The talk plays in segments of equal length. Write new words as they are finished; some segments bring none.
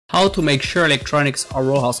How to make sure electronics are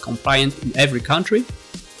RoHS compliant in every country?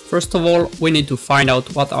 First of all, we need to find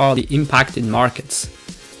out what are the impacted markets.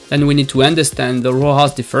 Then we need to understand the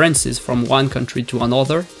RoHS differences from one country to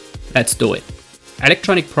another. Let's do it.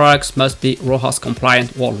 Electronic products must be RoHS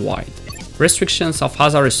compliant worldwide. Restrictions of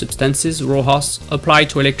hazardous substances (RoHS) apply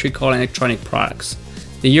to electrical and electronic products.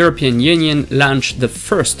 The European Union launched the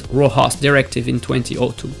first RoHS directive in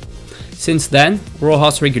 2002. Since then,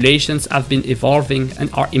 RoHS regulations have been evolving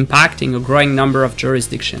and are impacting a growing number of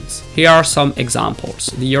jurisdictions. Here are some examples: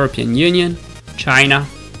 the European Union, China,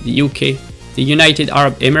 the UK, the United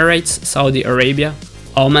Arab Emirates, Saudi Arabia,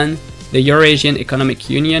 Oman, the Eurasian Economic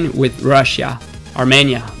Union with Russia,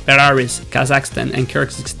 Armenia, Belarus, Kazakhstan and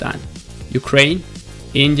Kyrgyzstan, Ukraine,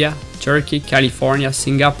 India, Turkey, California,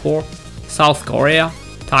 Singapore, South Korea,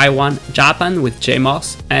 Taiwan, Japan with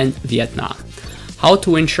JMOS, and Vietnam. How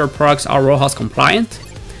to ensure products are RoHS compliant?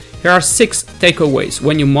 Here are 6 takeaways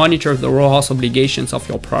when you monitor the RoHS obligations of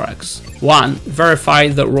your products. 1. Verify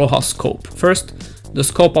the RoHS scope. First, the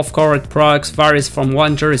scope of covered products varies from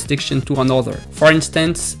one jurisdiction to another. For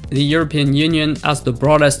instance, the European Union has the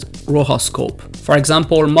broadest RoHS scope. For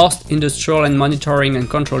example, most industrial and monitoring and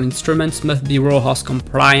control instruments must be RoHS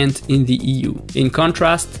compliant in the EU. In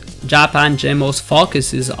contrast, Japan JMOS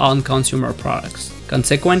focuses on consumer products.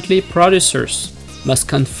 Consequently, producers must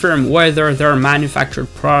confirm whether their manufactured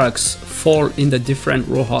products fall in the different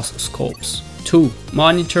RoHS scopes. 2.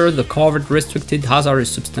 Monitor the covered restricted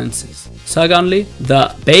hazardous substances. Secondly,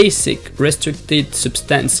 the basic restricted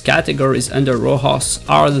substance categories under RoHS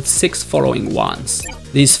are the 6 following ones.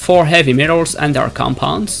 These 4 heavy metals and their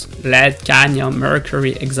compounds: lead, cadmium,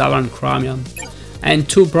 mercury, hexavalent chromium, and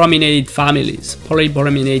 2 brominated families: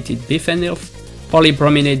 polybrominated biphenyl,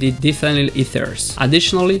 polybrominated diphenyl ethers.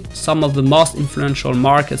 Additionally, some of the most influential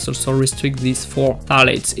markets also restrict these 4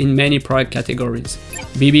 phthalates in many product categories: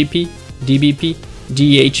 BBP, DBP,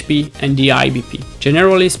 DHP, and DIBP.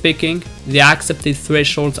 Generally speaking, the accepted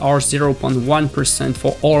thresholds are 0.1%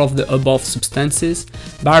 for all of the above substances,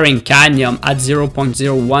 barring cadmium at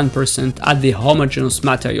 0.01% at the homogeneous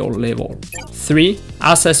material level. 3.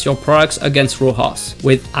 Assess your products against RoHS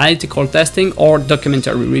with analytical testing or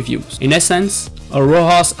documentary reviews. In essence, a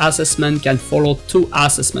RoHS assessment can follow 2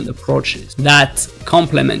 assessment approaches that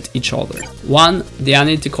complement each other. 1. The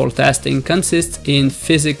analytical testing consists in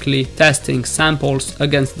physically testing samples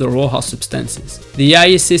against the RoHS substances. The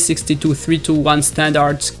IEC 62321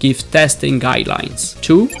 standards give testing guidelines.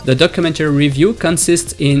 2. The documentary review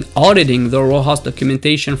consists in auditing the RoHS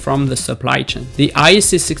documentation from the supply chain. The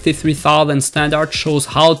IEC 63000 standard shows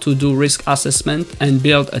how to do risk assessment and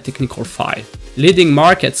build a technical file. Leading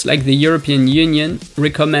markets like the European Union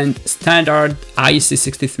recommend standard IEC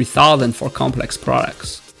 63000 for complex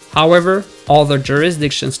products. However, other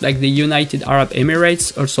jurisdictions like the United Arab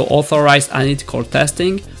Emirates also authorize analytical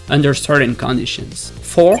testing under certain conditions.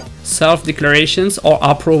 4. Self-declarations or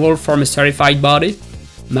approval from a certified body.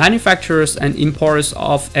 Manufacturers and importers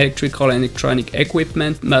of electrical and electronic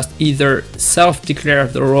equipment must either self-declare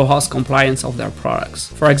the RoHS compliance of their products.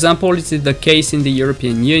 For example, this is the case in the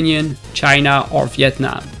European Union, China, or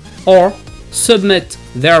Vietnam. Or submit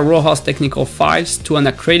their RoHS technical files to an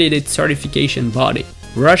accredited certification body.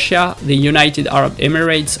 Russia, the United Arab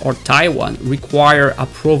Emirates, or Taiwan require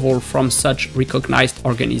approval from such recognized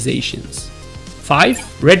organizations.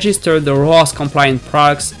 5. Register the RoHS compliant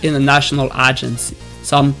products in a national agency.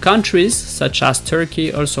 Some countries, such as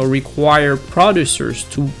Turkey, also require producers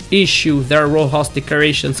to issue their RoHS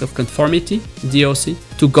declarations of conformity (DOC)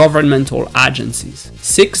 to governmental agencies.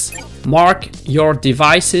 6. Mark your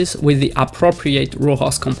devices with the appropriate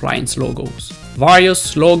RoHS compliance logos.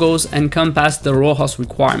 Various logos encompass the RoHS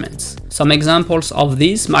requirements. Some examples of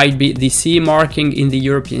these might be the CE marking in the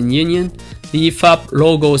European Union, the IFAP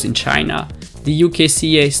logos in China, the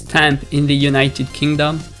UKCA stamp in the United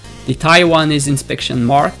Kingdom, the Taiwanese inspection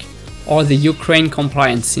mark, or the Ukraine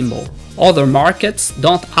compliance symbol. Other markets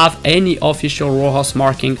don't have any official RoHS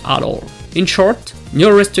marking at all. In short,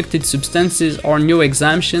 new restricted substances or new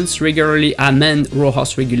exemptions regularly amend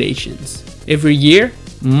RoHS regulations. Every year,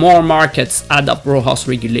 more markets adopt RoHS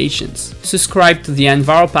regulations. Subscribe to the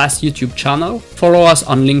Enviropass YouTube channel, follow us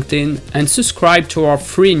on LinkedIn, and subscribe to our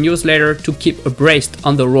free newsletter to keep abreast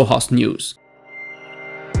on the RoHS news.